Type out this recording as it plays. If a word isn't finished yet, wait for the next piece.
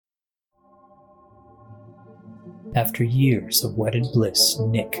After years of wedded bliss,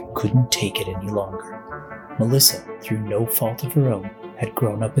 Nick couldn't take it any longer. Melissa, through no fault of her own, had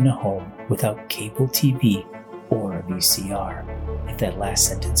grown up in a home without cable TV or a VCR. If that last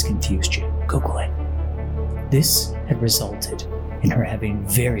sentence confused you, Google it. This had resulted in her having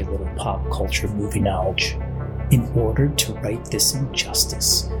very little pop culture movie knowledge. In order to right this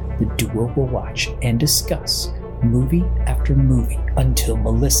injustice, the duo will watch and discuss movie after movie until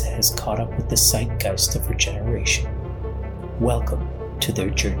Melissa has caught up with the zeitgeist of her generation. Welcome to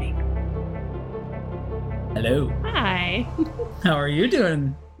their journey. Hello. Hi. How are you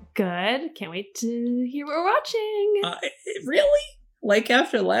doing? Good. Can't wait to hear what we're watching. Really? Like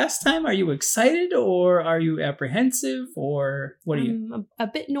after last time, are you excited or are you apprehensive or what are you? A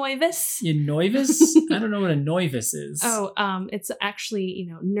bit nervous. You nervous? I don't know what a nervous is. Oh, it's actually,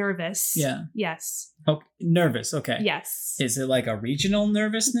 nervous. Yeah. Yes. Oh, nervous. Okay. Yes. Is it like a regional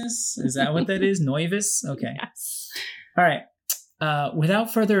nervousness? Is that what that is? Nervous? Okay. Yes. All right.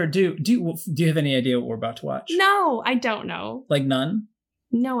 Without further ado, do you have any idea what we're about to watch? No, I don't know. Like none?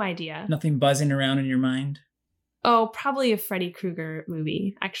 No idea. Nothing buzzing around in your mind? Oh, probably a Freddy Krueger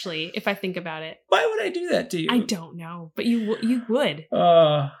movie, actually, if I think about it. Why would I do that to you? I don't know, but you would.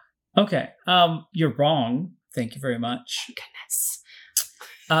 Okay. You're wrong. Thank you very much. Goodness.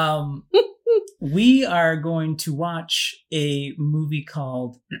 We are going to watch a movie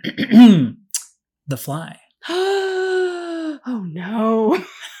called The Fly. Oh, no.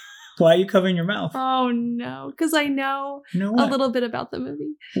 Why are you covering your mouth? Oh, no. Because I know a little bit about the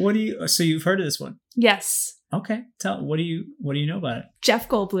movie. So you've heard of this one? Yes. Okay. What do you know about it? Jeff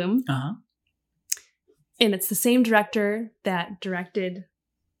Goldblum. Uh-huh. And it's the same director that directed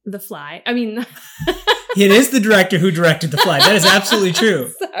The Fly. I mean... It is the director who directed The Fly. That is absolutely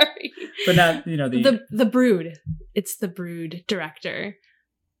true. Sorry. But not, the Brood. It's the Brood director.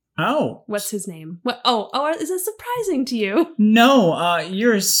 Oh. What's his name? What? Oh, is that surprising to you? No,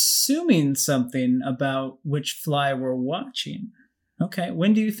 you're assuming something about which fly we're watching. Okay.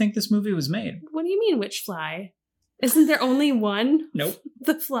 When do you think this movie was made? What do you mean, which fly? Isn't there only one? Nope.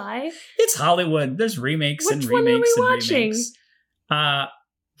 The Fly? It's Hollywood. There's remakes and remakes and remakes. Which one are we watching?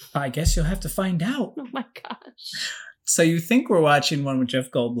 I guess you'll have to find out. Oh my gosh. So you think we're watching one with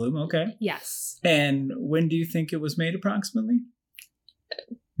Jeff Goldblum, okay? Yes. And when do you think it was made approximately?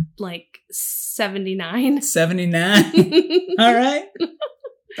 Like 79. 79? All right.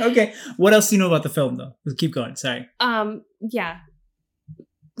 Okay. What else do you know about the film, though? Let's keep going. Sorry. Yeah.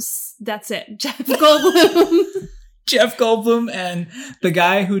 That's it. Jeff Goldblum. Jeff Goldblum and the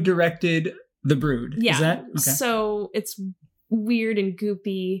guy who directed The Brood. Yeah. Is that? Okay. So it's weird and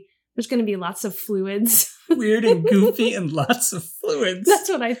goopy. There's going to be lots of fluids. Weird and goofy and lots of fluids. That's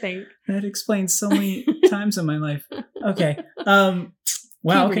what I think. That explains so many times in my life. Okay. Wow.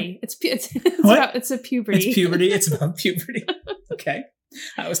 Puberty. Okay. It's a puberty. It's puberty. It's about puberty. Okay.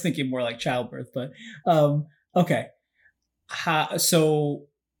 I was thinking more like childbirth, but okay. So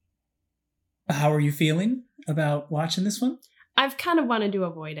how are you feeling about watching this one? I've kind of wanted to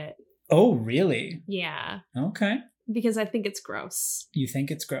avoid it. Oh, really? Yeah. Okay. Because I think it's gross. You think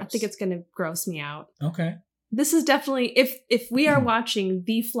it's gross? I think it's going to gross me out. Okay. This is definitely, if we are watching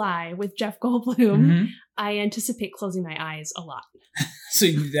The Fly with Jeff Goldblum, I anticipate closing my eyes a lot. So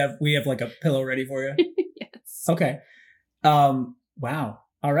we have like a pillow ready for you? Yes. Okay. Wow.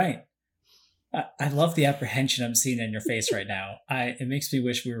 All right. I love the apprehension I'm seeing in your face right now. It makes me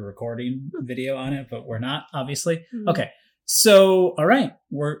wish we were recording video on it, but we're not, obviously. Okay. So, all right.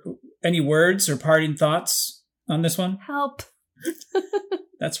 Any words or parting thoughts on this one? Help.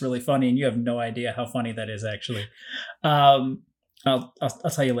 That's really funny, and you have no idea how funny that is, actually. I'll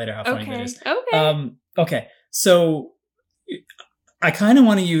tell you later how funny that is. Okay. Okay. So I kind of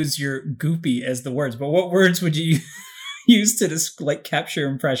want to use your goopy as the words, but what words would you use to capture your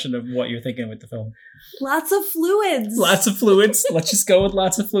impression of what you're thinking with the film? Lots of fluids. Lots of fluids. Let's just go with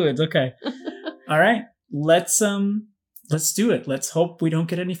lots of fluids. Okay. All right. Let's do it. Let's hope we don't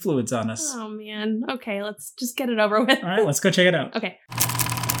get any fluids on us. Oh man. Okay, let's just get it over with. All right, let's go check it out. Okay.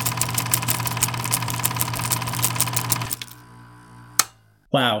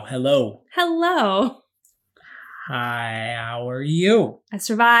 Wow. Hello. Hello. Hi. How are you? I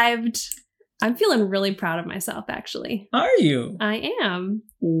survived. I'm feeling really proud of myself, actually. Are you? I am.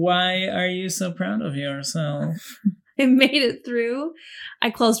 Why are you so proud of yourself? I made it through.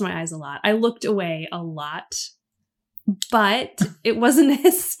 I closed my eyes a lot. I looked away a lot. But it wasn't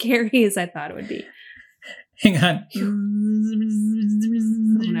as scary as I thought it would be. Hang on. Oh,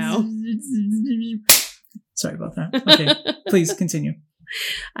 no. Sorry about that. Okay, please continue.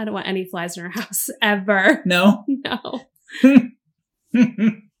 I don't want any flies in our house ever. No? No.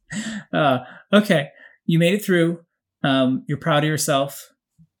 Okay. you made it through. You're proud of yourself.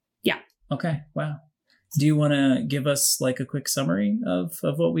 Yeah. Okay. Wow. Do you want to give us like a quick summary of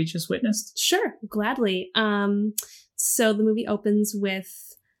what we just witnessed? Sure, gladly. So the movie opens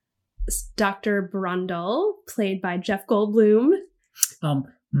with Dr. Brundle, played by Jeff Goldblum.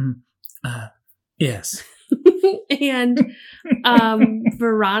 Yes. And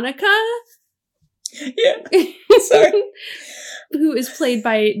Veronica. Yeah. Sorry. Who is played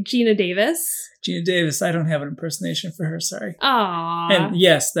by Gina Davis. Gina Davis. I don't have an impersonation for her. Sorry. Aww. And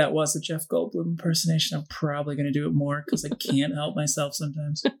yes, that was a Jeff Goldblum impersonation. I'm probably going to do it more because I can't help myself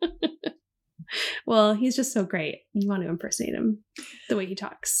sometimes. Well, he's just so great. You want to impersonate him the way he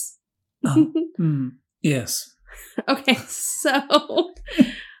talks. Yes. Okay,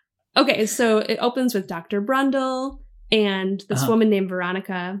 so it opens with Dr. Brundle and this woman named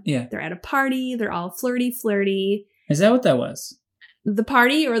Veronica. Yeah. They're at a party. They're all flirty. Is that what that was? The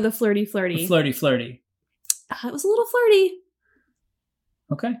party or the flirty? The flirty. It was a little flirty.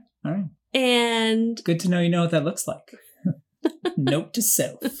 Okay. All right. And good to know you know what that looks like. Note to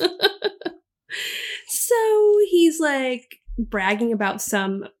self. So he's like bragging about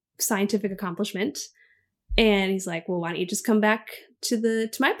some scientific accomplishment. And he's like, well, why don't you just come back to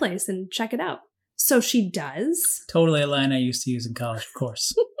my place and check it out? So she does. Totally a line I used to use in college, of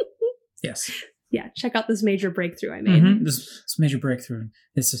course. Yes. Yeah, check out this major breakthrough I made. Mm-hmm. This major breakthrough.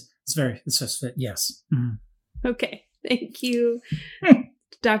 It's just yes. Mm-hmm. Okay, thank you,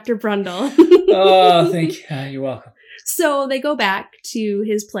 Dr. Brundle. Oh, thank you. You're welcome. So they go back to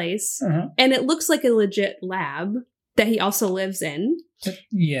his place, and it looks like a legit lab that he also lives in.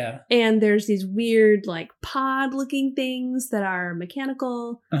 Yeah. And there's these weird, like, pod-looking things that are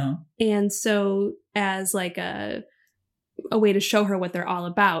mechanical. And so as, like, a way to show her what they're all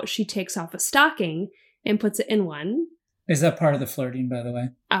about, she takes off a stocking and puts it in one. Is that part of the flirting, by the way?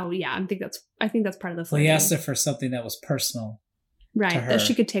 Oh, yeah. I think that's part of the flirting. Well, he asked her for something that was personal. Right, to her, that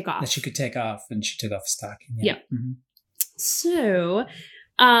she could take off. That she could take off, and she took off a stocking. Yeah. Yep. Mm-hmm. So,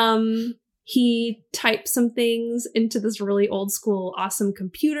 he typed some things into this really old school, awesome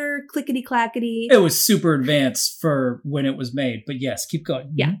computer, clickety-clackety. It was super advanced for when it was made, but yes, keep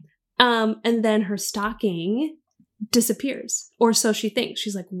going. Yeah. And then her stocking disappears, or so she thinks.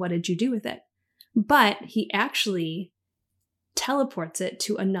 She's like, what did you do with it? But he actually teleports it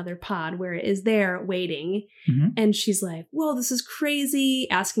to another pod where it is there waiting. And she's like, whoa, this is crazy,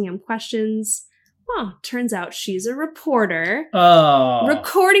 asking him questions. Well, turns out she's a reporter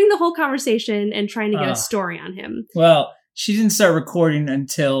recording the whole conversation and trying to get a story on him. Well, she didn't start recording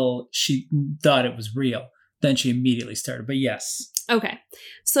until she thought it was real. Then she immediately started, but yes. Okay.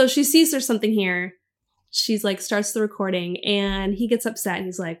 So she sees there's something here. She's like, starts the recording, and he gets upset and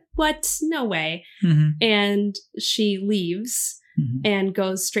he's like, what? No way. And she leaves and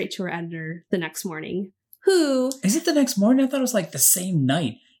goes straight to her editor the next morning. Who? Is it the next morning? I thought it was like the same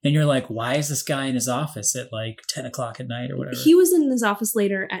night. And you're like, why is this guy in his office at like 10 o'clock at night or whatever? He was in his office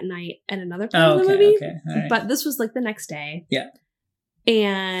later at night at another part of the movie. Okay. All right. But this was like the next day. Yeah.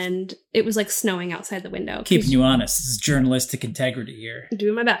 And it was like snowing outside the window. Keeping you honest. This is journalistic integrity here.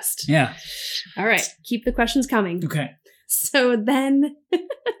 Doing my best. Yeah. All right. Keep the questions coming. Okay. So then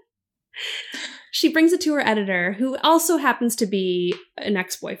she brings it to her editor, who also happens to be an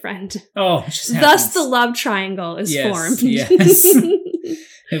ex-boyfriend. Oh, it just thus the love triangle is formed. Yes.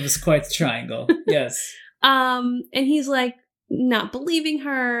 It was quite the triangle. Yes. And he's like, not believing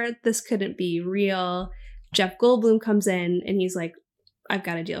her. This couldn't be real. Jeff Goldblum comes in and he's like, I've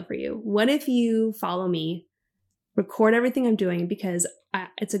got a deal for you. What if you follow me, record everything I'm doing, because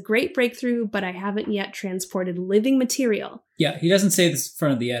it's a great breakthrough, but I haven't yet transported living material. Yeah, he doesn't say this in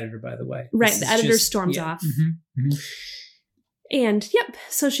front of the editor, by the way. Right, the editor storms off. And yep,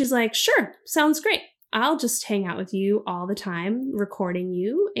 so she's like, sure, sounds great. I'll just hang out with you all the time, recording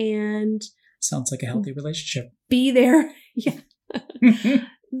you, and... Sounds like a healthy relationship. Be there. Yeah.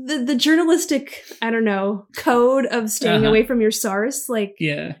 The journalistic, I don't know, code of staying away from your source, like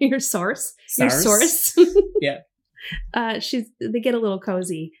your source. Your source. Yeah. They get a little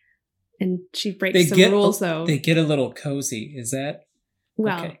cozy, and she breaks some rules though. They get a little cozy. Is that?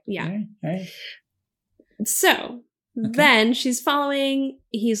 Well, okay. Yeah. All right. So then she's following.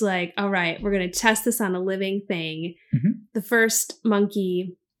 He's like, all right, we're going to test this on a living thing. The first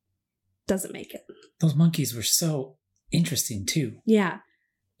monkey doesn't make it. Those monkeys were so interesting too. Yeah.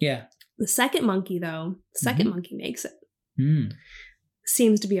 Yeah. The second monkey, though, monkey makes it.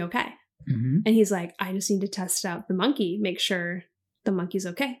 Seems to be okay. And he's like, I just need to test out the monkey, make sure the monkey's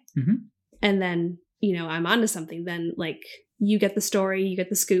okay. And then, I'm onto something. Then, like, you get the story, you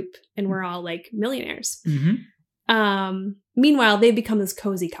get the scoop, and we're all, like, millionaires. Meanwhile, they become this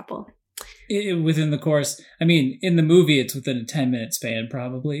cozy couple. within the course. I mean, in the movie, it's within a 10-minute span,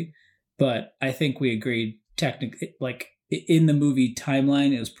 probably. But I think we agreed technically, like in the movie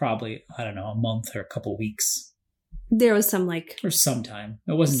timeline, it was probably, I don't know, a month or a couple weeks. There was some like... Or some time.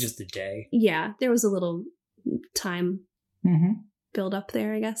 It wasn't just a day. Yeah, there was a little time build up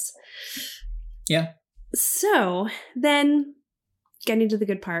there, I guess. Yeah. So then getting to the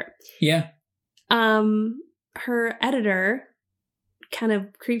good part. Yeah. Her editor kind of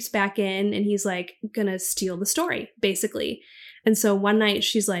creeps back in and he's like gonna steal the story, basically. And so one night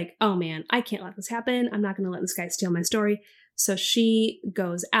she's like, oh man, I can't let this happen. I'm not gonna let this guy steal my story. So she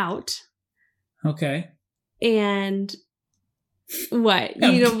goes out. Okay. And what?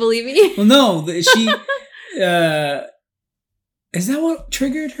 You don't believe me? Well, no, she is that what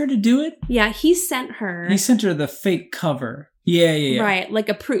triggered her to do it? Yeah, he sent her the fake cover. Yeah. Right, like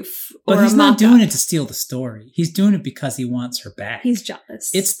a proof. But he's not doing it to steal the story. He's doing it because he wants her back. He's jealous.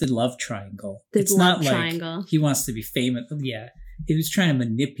 It's the love triangle. It's not triangle. Like he wants to be famous. Yeah. He was trying to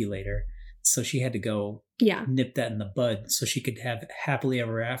manipulate her. So she had to go nip that in the bud so she could have happily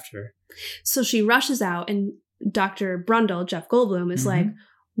ever after. So she rushes out and Dr. Brundle, Jeff Goldblum, is like,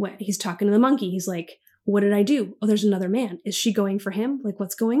 what? He's talking to the monkey. He's like, what did I do? Oh, there's another man. Is she going for him? Like,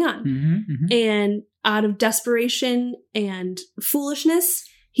 what's going on? And out of desperation and foolishness,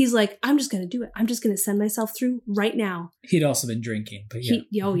 he's like, I'm just going to do it. I'm just going to send myself through right now. He'd also been drinking, but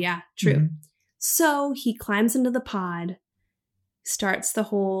yeah. True. So he climbs into the pod, starts the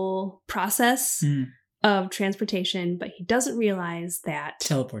whole process of transportation, but he doesn't realize that...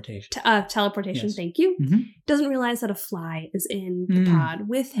 Teleportation. Yes. Thank you. Doesn't realize that a fly is in the pod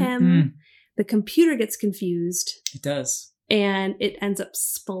with him. The computer gets confused. It does. And it ends up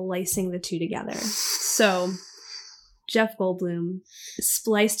splicing the two together. So Jeff Goldblum is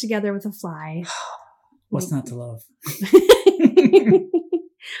spliced together with a fly. What's not to love?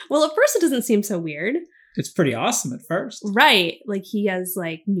 Well, at first it doesn't seem so weird. It's pretty awesome at first. Right. Like he has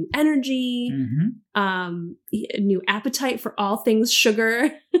like new energy, new appetite for all things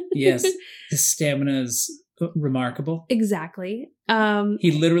sugar. Yes. His stamina is remarkable. Exactly.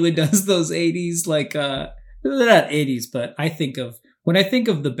 He literally does those 80s, like, they're not 80s, but when I think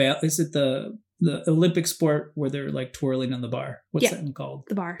of is it the Olympic sport where they're like twirling on the bar? What's that one called?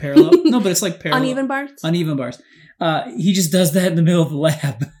 The bar. Parallel? No, but it's like parallel. Uneven bars? Uneven bars. He just does that in the middle of the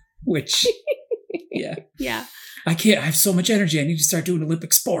lab, which, yeah. Yeah. I have so much energy. I need to start doing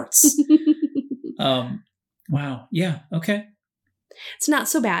Olympic sports. Wow. Yeah. Okay. It's not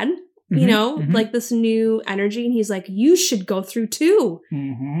so bad. You know, like this new energy. And he's like, you should go through too,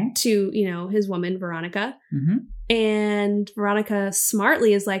 to, his woman, Veronica. And Veronica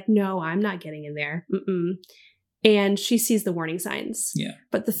smartly is like, no, I'm not getting in there. And she sees the warning signs. Yeah.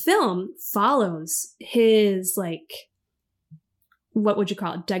 But the film follows his, like, what would you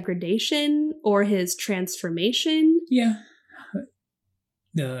call it? Degradation or his transformation? Yeah.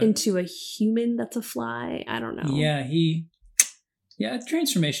 Into a human that's a fly. I don't know. Yeah, Yeah,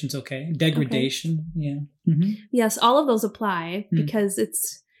 transformation's okay. Degradation, yeah. Yes, all of those apply because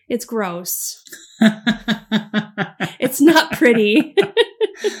it's gross. It's not pretty.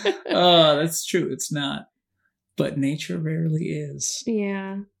 Oh, that's true. It's not. But nature rarely is.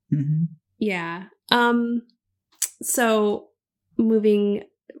 Yeah. Yeah. So moving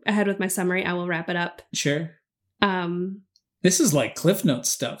ahead with my summary, I will wrap it up. Sure. This is like Cliff Notes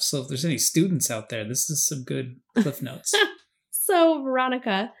stuff. So if there's any students out there, this is some good Cliff Notes. So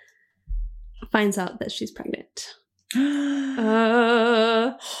Veronica finds out that she's pregnant.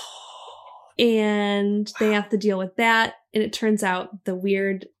 And they have to deal with that. And it turns out the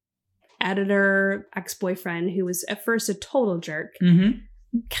weird editor ex-boyfriend, who was at first a total jerk,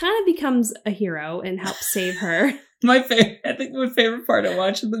 kind of becomes a hero and helps save her. I think my favorite part of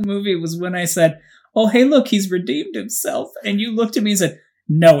watching the movie was when I said, oh, hey, look, he's redeemed himself. And you looked at me and said,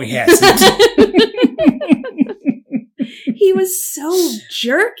 no, he hasn't. He was so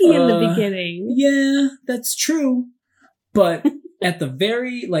jerky in the beginning. Yeah, that's true. But at the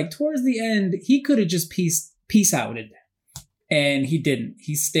towards the end, he could have just peace outed. And he didn't.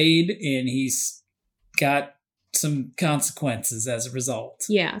 He stayed and he's got some consequences as a result.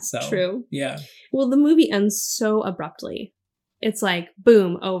 Yeah, true. Yeah. Well, the movie ends so abruptly. It's like,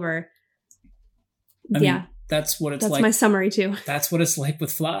 boom, over. I mean, that's what it's like. That's my summary too. That's what it's like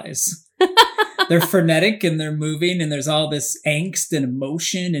with flies. They're frenetic and they're moving and there's all this angst and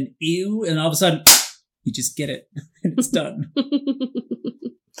emotion and ew. And all of a sudden, you just get it and it's done.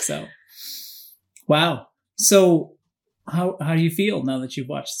 So, wow. So how do you feel now that you've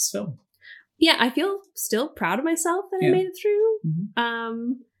watched this film? Yeah, I feel still proud of myself that I made it through.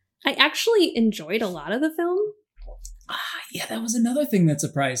 I actually enjoyed a lot of the film. Yeah, that was another thing that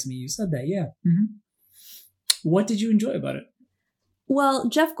surprised me. You said that, yeah. Mm-hmm. What did you enjoy about it? Well,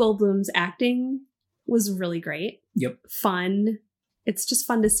 Jeff Goldblum's acting was really great. Yep. Fun. It's just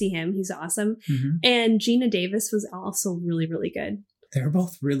fun to see him. He's awesome. Mm-hmm. And Gina Davis was also really, really good. They were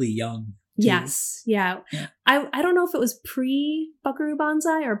both really young. Too. Yes. Yeah. I don't know if it was pre Buckaroo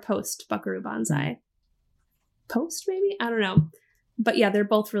Banzai or post Buckaroo Banzai. Mm-hmm. Post, maybe? I don't know. But yeah, they're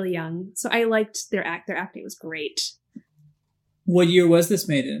both really young. So I liked their acting was great. What year was this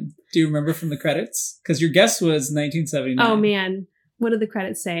made in? Do you remember from the credits? Because your guess was 1979. Oh, man. What did the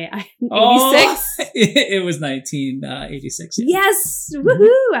credits say? 86? Oh, it was 1986. Yeah. Yes!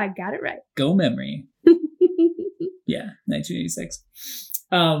 Woohoo! I got it right. Go memory. Yeah, 1986.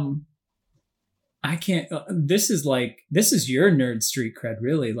 I can't... this is your nerd street cred,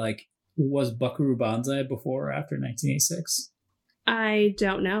 really. Like, was Buckaroo Banzai before or after 1986? I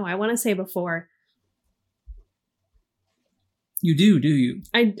don't know. I want to say before. You do you?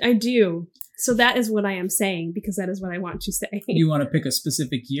 I do. So that is what I am saying, because that is what I want to say. You want to pick a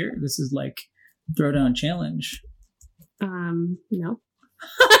specific year? This is like Throwdown Challenge. No.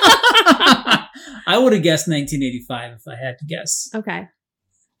 I would have guessed 1985 if I had to guess. Okay.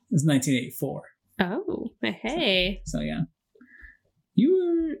 It was 1984. Oh, hey. So yeah.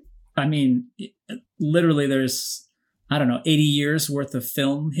 Literally there's, I don't know, 80 years worth of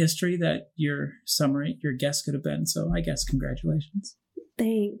film history that your guess could have been. So I guess congratulations.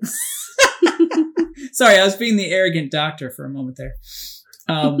 Thanks. Sorry, I was being the arrogant doctor for a moment there.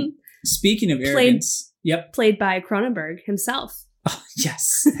 Speaking of arrogance. Played by Cronenberg himself. Oh,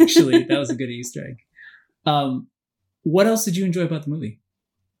 yes. Actually, that was a good Easter egg. What else did you enjoy about the movie?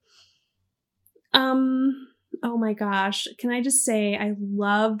 Oh my gosh. Can I just say I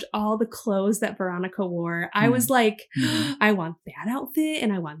loved all the clothes that Veronica wore. I was like, I want that outfit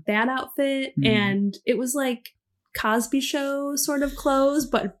and I want that outfit. And it was like Cosby Show sort of clothes,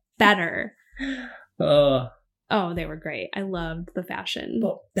 but better. Oh, they were great. I loved the fashion.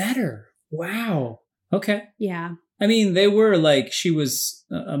 But better. Wow. Okay. Yeah. I mean, they were like, she was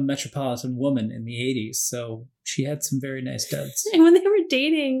a metropolitan woman in the 80s, so she had some very nice duds. And when they were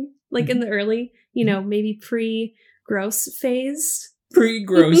dating, like in the early, maybe pre-gross phase.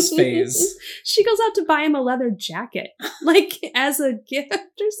 Pre-gross phase. She goes out to buy him a leather jacket, like as a gift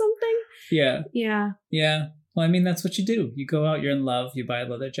or something. Yeah. Yeah. Yeah. Well, I mean, that's what you do. You go out, you're in love, you buy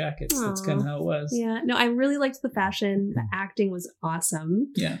leather jackets. Aww. That's kind of how it was. Yeah. No, I really liked the fashion. The acting was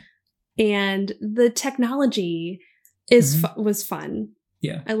awesome. Yeah. And the technology was fun.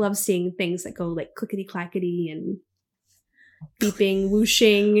 Yeah. I love seeing things that go like clickety clackety and beeping,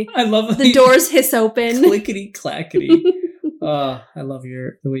 whooshing. I love the doors hiss open. Clickety clackety. I love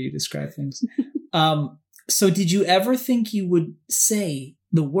the way you describe things. So did you ever think you would say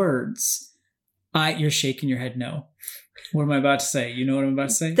the words? You're shaking your head no. What am I about to say? You know what I'm about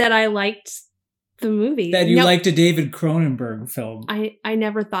to say? That I liked the movie. That you liked a David Cronenberg film. I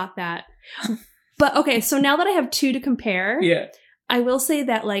never thought that. But okay, so now that I have two to compare, I will say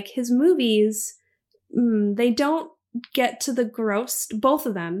that like his movies, they don't get to the gross, both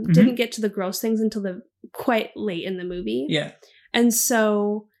of them didn't get to the gross things until quite late in the movie. Yeah. And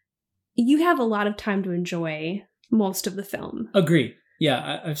so you have a lot of time to enjoy most of the film. Agree.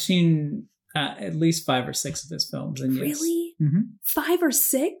 Yeah, I've seen at least 5 or 6 of his films. And really? Yes. 5 or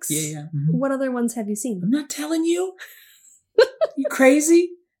 6? Yeah. What other ones have you seen? I'm not telling you. You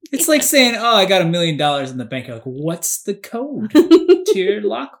crazy? It's like saying, I got $1 million in the bank. You're like, what's the code to your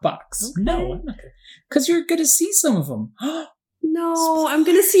lockbox? Okay. No, I'm not gonna. Because you're going to see some of them. No, Spoilers. I'm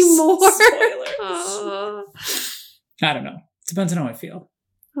going to see more. Spoilers. I don't know. Depends on how I feel.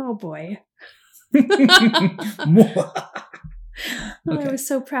 Oh, boy. Okay. I was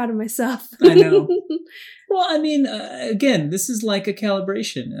so proud of myself. I know. Well, I mean, again, this is like a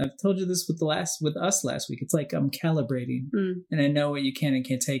calibration. I've told you this with us last week. It's like I'm calibrating, and I know what you can and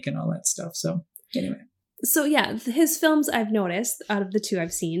can't take and all that stuff. So anyway. So yeah, his films I've noticed out of the 2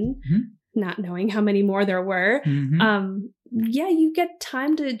 I've seen, not knowing how many more there were. You get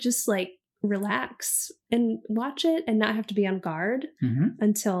time to just like relax and watch it and not have to be on guard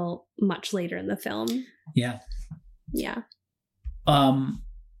until much later in the film. Yeah. Yeah.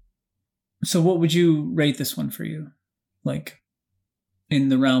 So what would you rate this one for you? Like in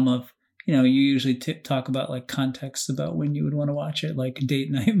the realm of, you usually talk about like context about when you would want to watch it, like a date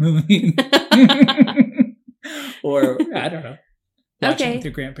night movie or I don't know, watch it with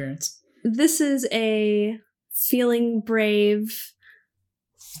your grandparents. This is a feeling brave.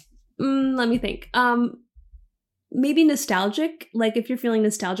 Let me think. Maybe nostalgic. Like if you're feeling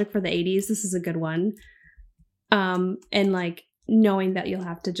nostalgic for the 80s, this is a good one. And like knowing that you'll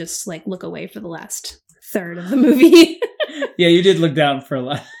have to just like look away for the last third of the movie. Yeah, you did look down for a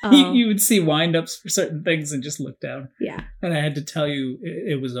lot. Oh. You would see wind-ups for certain things and just look down. Yeah. And I had to tell you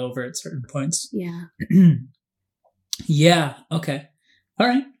it was over at certain points. Yeah. Yeah, okay. All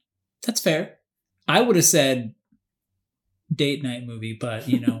right. That's fair. I would have said date night movie, but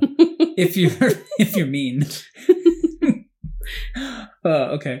if you're mean.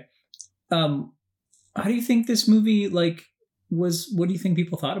 Okay. How do you think this movie was? What do you think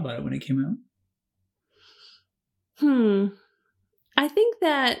people thought about it when it came out? I think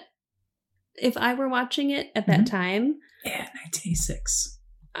that if I were watching it at that time, 1986.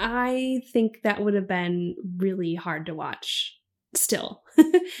 I think that would have been really hard to watch still.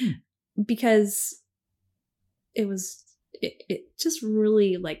 Because it just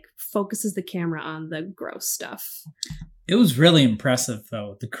really focuses the camera on the gross stuff. It was really impressive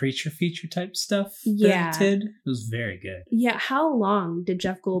though. The creature feature type stuff Yeah. that it did, it was very good. Yeah. How long did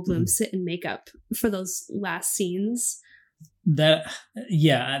Jeff Goldblum sit in makeup for those last scenes? That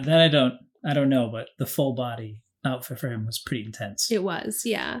I don't know, but the full body outfit for him was pretty intense. It was,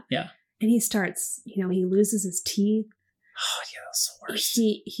 yeah. Yeah. And he starts, he loses his teeth. Oh yeah, that's the worst.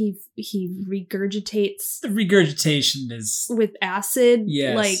 He regurgitates. The regurgitation is with acid,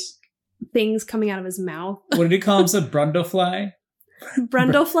 yes. Things coming out of his mouth. What did he call himself? Brundlefly?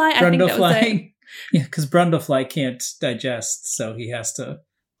 Brundlefly? I think that was it. Yeah, because Brundlefly can't digest, so he has to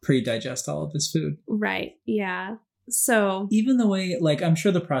pre-digest all of his food. Right, yeah. So even the way, I'm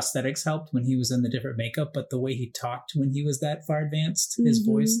sure the prosthetics helped when he was in the different makeup, but the way he talked when he was that far advanced, his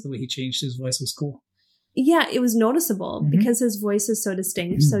voice, the way he changed his voice was cool. Yeah, it was noticeable because his voice is so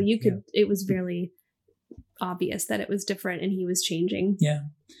distinct. So you could, it was really obvious that it was different and he was changing. Yeah.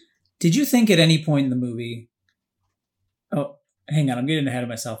 Did you think at any point in the movie, oh, hang on, I'm getting ahead of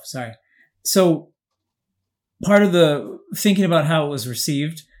myself. Sorry. So part of the thinking about how it was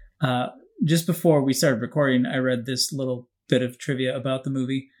received, just before we started recording, I read this little bit of trivia about the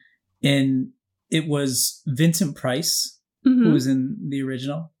movie, and it was Vincent Price, who was in the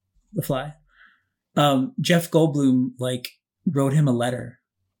original, The Fly. Jeff Goldblum wrote him a letter,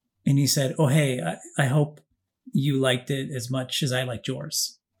 and he said, "Oh, hey, I hope you liked it as much as I liked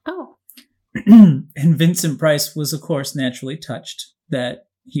yours." Oh. And Vincent Price was, of course, naturally touched that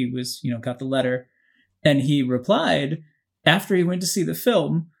he was, got the letter, and he replied after he went to see the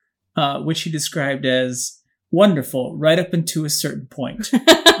film, which he described as wonderful, right up until a certain point.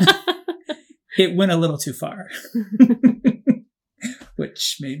 It went a little too far,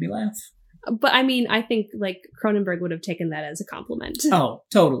 which made me laugh. But I mean, I think Cronenberg would have taken that as a compliment. Oh,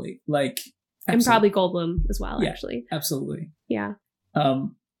 totally. And probably Goldblum as well, actually. Absolutely. Yeah.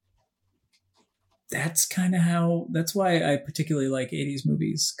 That's why I particularly like 80s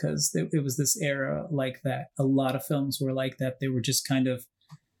movies, because it was this era like that. A lot of films were like that. They were just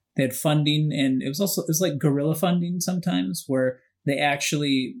they had funding, and it was like guerrilla funding sometimes, where they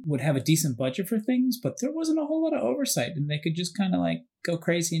actually would have a decent budget for things, but there wasn't a whole lot of oversight, and they could just go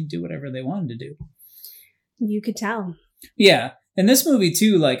crazy and do whatever they wanted to do. You could tell. Yeah. And this movie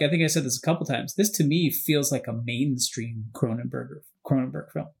too, I think I said this a couple times, this to me feels like a mainstream Cronenberg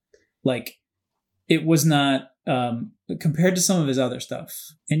film. It was not, compared to some of his other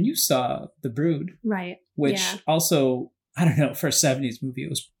stuff. And you saw The Brood. Right. Which also, I don't know, for a 70s movie, it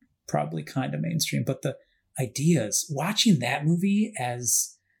was probably kind of mainstream. But the ideas, watching that movie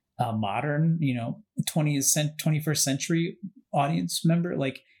as a modern, 21st century audience member,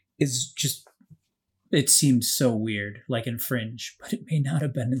 is just, it seems so weird, in Fringe, but it may not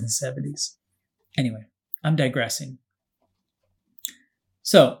have been in the 70s. Anyway, I'm digressing.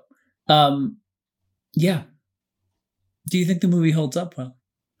 So, yeah. Do you think the movie holds up well?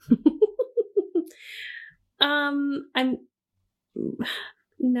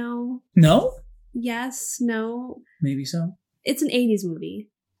 No. No? Yes, no. Maybe so. It's an 80s movie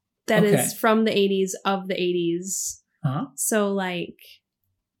that is from the 80s of the 80s. Uh-huh. So I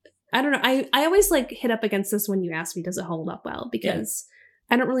don't know. I always hit up against this when you ask me, does it hold up well? Because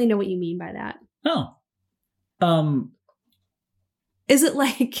I don't really know what you mean by that. Oh. Is it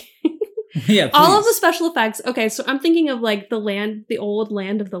yeah, please. All of the special effects? Okay, so I'm thinking of the old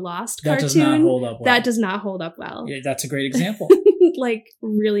Land of the Lost cartoon. That does not hold up well. That does not hold up well. Yeah, that's a great example.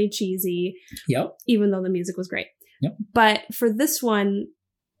 Really cheesy. Yep. Even though the music was great. Yep. But for this one,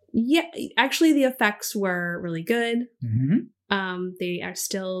 yeah, actually the effects were really good. Mm-hmm. They are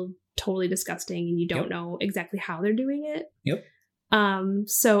still totally disgusting, and you don't know exactly how they're doing it. Yep.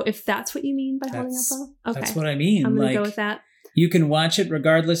 So if that's what you mean by holding up well, okay, that's what I mean. I'm gonna go with that. You can watch it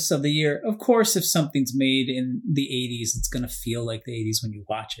regardless of the year. Of course, if something's made in the 80s, it's gonna feel like the 80s when you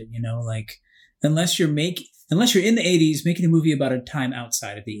watch it. Unless you're in the 80s making a movie about a time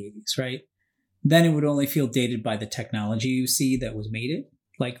outside of the 80s, right? then it would only feel dated by the technology you see that was made it,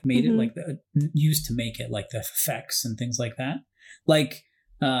 like used to make it, like the effects and things like that. Like,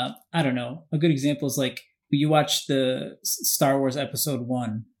 I don't know. A good example is like you watch the Star Wars Episode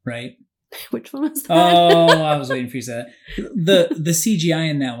 1, right? Which one was that? Oh, I was waiting for you to say that. The CGI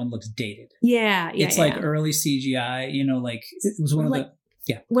in that one looks dated. Yeah. It's like early CGI, like it was one of the...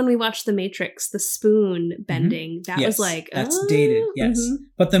 Yeah. When we watched The Matrix, the spoon bending, that was like... That's dated, yes. Mm-hmm.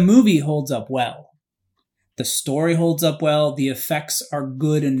 But the movie holds up well. The story holds up well. The effects are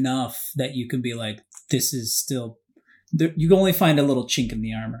good enough that you can be like, this is still... You can only find a little chink in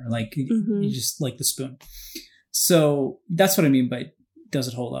the armor. Like, you just like the spoon. So that's what I mean by does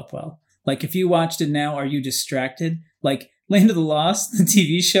it hold up well? Like, if you watched it now, are you distracted? Like, Land of the Lost, the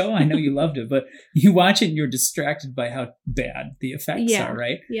TV show, I know you loved it, but you watch it and you're distracted by how bad the effects are,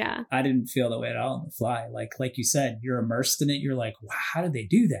 right? Yeah. I didn't feel that way at all on the fly. Like you said, you're immersed in it. You're like, wow, how did they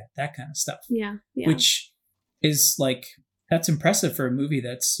do that? That kind of stuff. Yeah. Which is like, that's impressive for a movie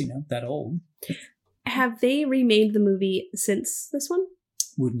that's, that old. Have they remade the movie since this one?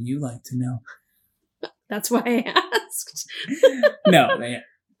 Wouldn't you like to know? That's why I asked. No, they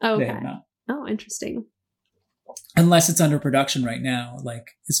okay. have not. Oh, interesting. Unless it's under production right now.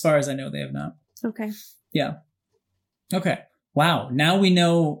 Like, as far as I know, they have not. Okay. Yeah. Okay. Wow. Now you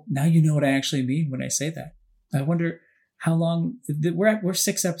know what I actually mean when I say that. I wonder how long we're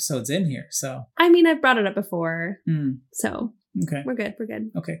 6 episodes in here. So, I mean, I've brought it up before. So okay. We're good.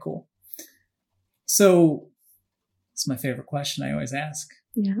 Okay, cool. So it's my favorite question I always ask.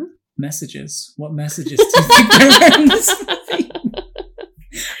 Yeah. Messages. What messages do you think there were in this movie?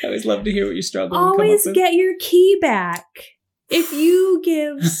 I always love to hear what you struggle with. Always get your key back. If you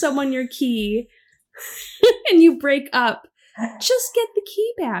give someone your key and you break up, just get the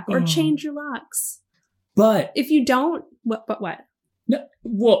key back or change your locks. But if you don't, what? No,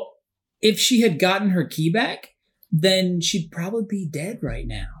 well, if she had gotten her key back, then she'd probably be dead right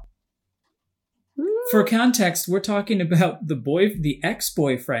now. For context, we're talking about the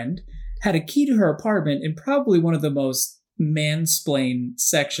ex-boyfriend had a key to her apartment in probably one of the most mansplained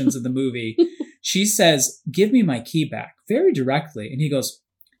sections of the movie. She says, "Give me my key back," very directly. And he goes,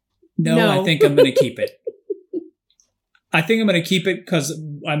 no. I think I'm going to keep it. I think I'm going to keep it because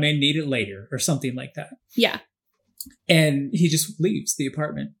I may need it later or something like that. Yeah. And he just leaves the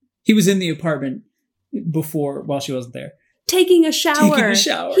apartment. He was in the apartment while she wasn't there. Taking a shower.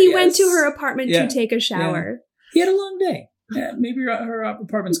 He went to her apartment to take a shower. Yeah. He had a long day. Yeah, maybe her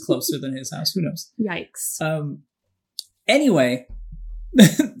apartment's closer than his house. Who knows? Yikes. Anyway,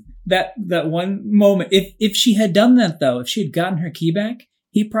 that one moment, if she had done that though, if she had gotten her key back,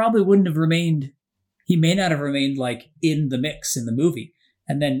 he probably wouldn't have remained. He may not have remained like in the mix in the movie,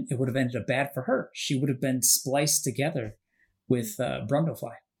 and then it would have ended up bad for her. She would have been spliced together with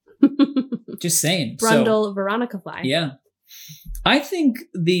Brundlefly. Just saying. Veronica Fly. Yeah. I think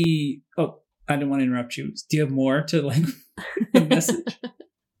I didn't want to interrupt you. Do you have more to like the message?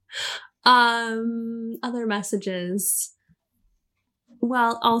 Other messages.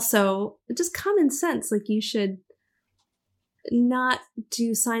 Well, also just common sense. Like, you should not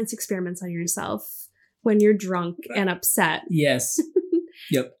do science experiments on yourself when you're drunk and upset. Yes.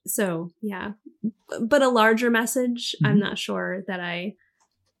 Yep. So, yeah. But a larger message, I'm not sure that I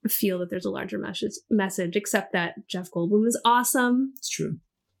feel that there's a larger message, except that Jeff Goldblum is awesome. It's true.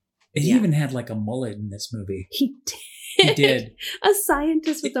 He even had like a mullet in this movie. He did. He did. A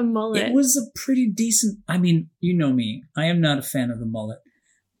scientist with a mullet. It was a pretty decent... I mean, you know me. I am not a fan of the mullet.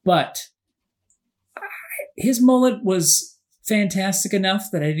 But his mullet was fantastic enough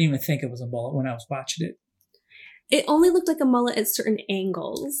that I didn't even think it was a mullet when I was watching it. It only looked like a mullet at certain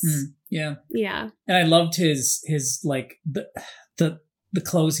angles. Yeah. Yeah. And I loved his like the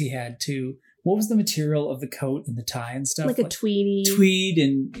clothes he had too. What was the material of the coat and the tie and stuff? Like a tweed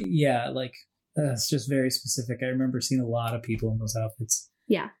and it's just very specific. I remember seeing a lot of people in those outfits.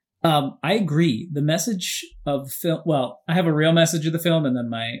 Yeah. I agree. The message of the film, well, I have a real message of the film and then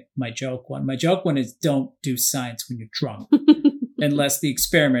my joke one. My joke one is don't do science when you're drunk unless the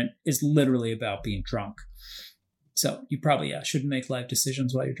experiment is literally about being drunk. So you probably shouldn't make life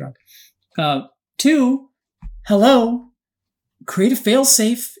decisions while you're drunk. 2, hello. Create a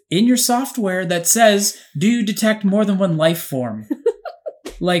failsafe in your software that says, do you detect more than one life form?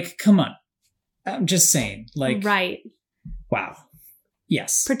 Like, come on. I'm just saying. Like, right. Wow.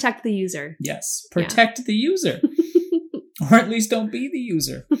 Yes. Protect the user. Yes. Protect the user. Or at least don't be the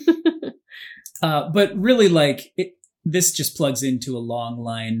user. But really, like, this just plugs into a long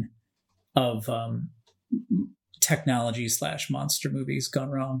line of technology / monster movies gone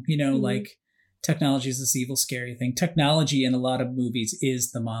wrong. Like, technology is this evil, scary thing. Technology in a lot of movies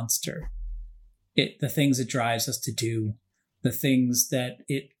is the monster. the things it drives us to do, the things that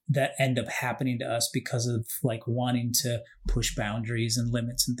end up happening to us because of like wanting to push boundaries and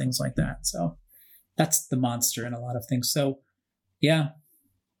limits and things like that. So that's the monster in a lot of things. So yeah,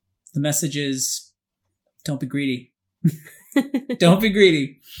 the message is don't be greedy. Don't be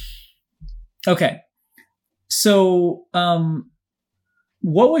greedy. Okay. So,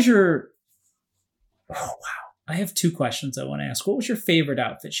 what was your, oh wow. I have 2 questions I want to ask. What was your favorite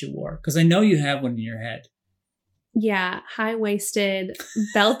outfit you wore? Because I know you have one in your head. Yeah, high-waisted,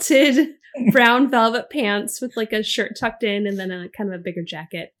 belted brown velvet pants with like a shirt tucked in and then a kind of a bigger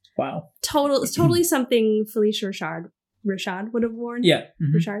jacket. Wow. Totally something Felicia Rashad would have worn. Yeah.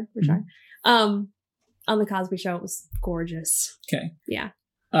 Mm-hmm. Rashad. On the Cosby Show, it was gorgeous. Okay. Yeah.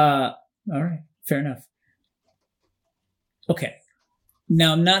 All right. Fair enough. Okay.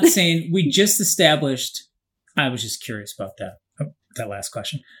 Now, I'm not saying we just established, I was just curious about that last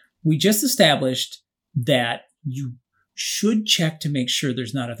question. We just established that you should check to make sure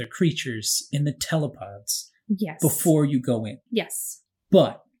there's not other creatures in the telepods. Yes. Before you go in. Yes.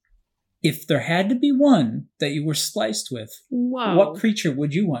 But if there had to be one that you were spliced with, whoa, what creature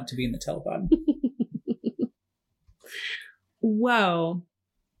would you want to be in the telepod? Whoa.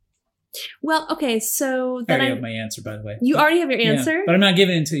 Well, okay, so then I already have my answer, by the way. You already have your answer? Yeah, but I'm not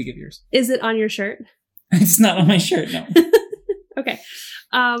giving it until you give yours. Is it on your shirt? It's not on my shirt, no. Okay.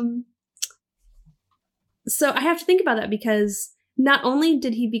 So I have to think about that because not only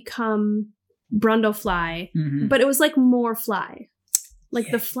did he become Brundlefly, but it was like more fly.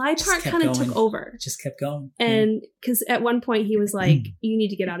 Like the fly part kind of took over. Just kept going. And because at one point he was like, you need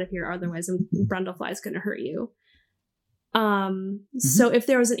to get out of here, otherwise Brundlefly is going to hurt you. So if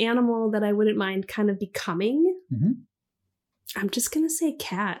there was an animal that I wouldn't mind kind of becoming, I'm just going to say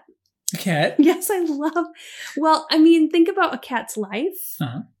cat. A cat? Yes, well, I mean, think about a cat's life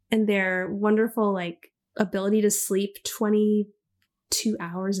and their wonderful, like, ability to sleep 22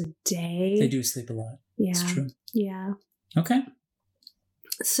 hours a day. They do sleep a lot. Yeah. It's true. Yeah. Okay.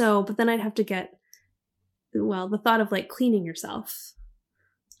 So, but then I'd have to the thought of like cleaning yourself.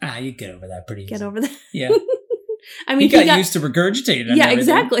 You get over that pretty easy. Get over that. Yeah. I mean, he got used to regurgitating. Yeah,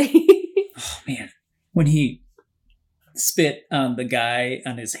 exactly. Oh, man. When he spit on the guy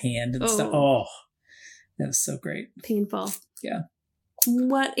on his hand and stuff. Oh, that was so great. Painful. Yeah.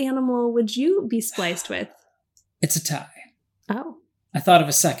 What animal would you be spliced with? It's a tie. Oh. I thought of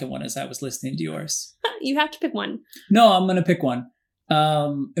a second one as I was listening to yours. You have to pick one. No, I'm going to pick one.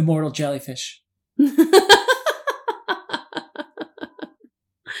 Immortal jellyfish.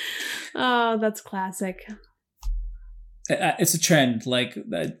 Oh, that's classic. It's a trend. Like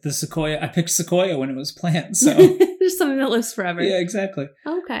the sequoia. I picked sequoia when it was planned. So just something that lives forever. Yeah, exactly.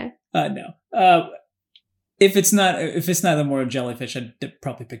 Okay. No. If it's not the immortal jellyfish, I'd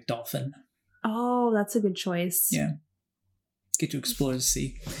probably pick dolphin. Oh, that's a good choice. Yeah. Get to explore the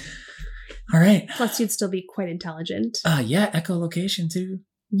sea. All right. Plus, you'd still be quite intelligent. Yeah, echolocation too.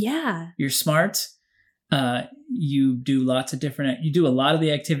 Yeah. You're smart. You do you do a lot of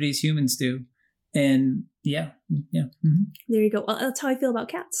the activities humans do. And yeah. Mm-hmm. There you go. Well, that's how I feel about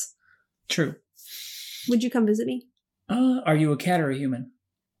cats. True. Would you come visit me? Are you a cat or a human?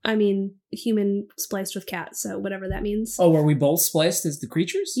 I mean, human spliced with cat, so whatever that means. Oh, are we both spliced as the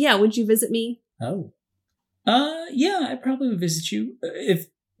creatures? Yeah, would you visit me? Oh. Yeah, I probably would visit you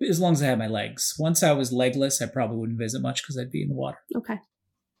as long as I had my legs. Once I was legless, I probably wouldn't visit much because I'd be in the water. Okay.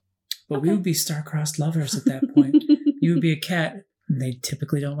 But we would be star-crossed lovers at that point. You would be a cat, and they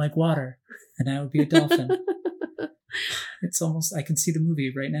typically don't like water, and I would be a dolphin. It's almost, I can see the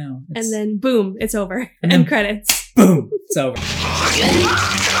movie right now. And then, boom, it's over. End credits. Boom, it's over.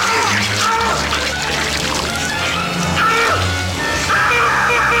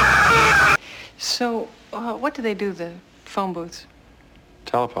 So, what do they do, the phone booths?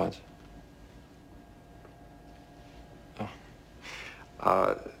 Telepods.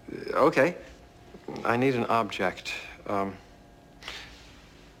 Oh. Okay. I need an object.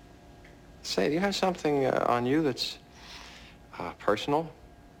 Say, do you have something on you that's personal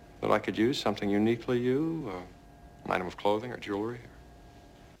that I could use? Something uniquely you? An item of clothing or jewelry?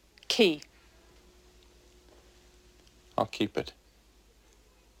 Key. I'll keep it.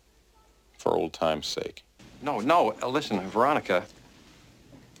 For old time's sake. No, listen, Veronica.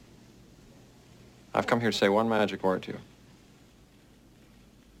 I've come here to say one magic word to you.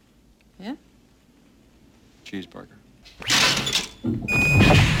 Yeah? Cheeseburger.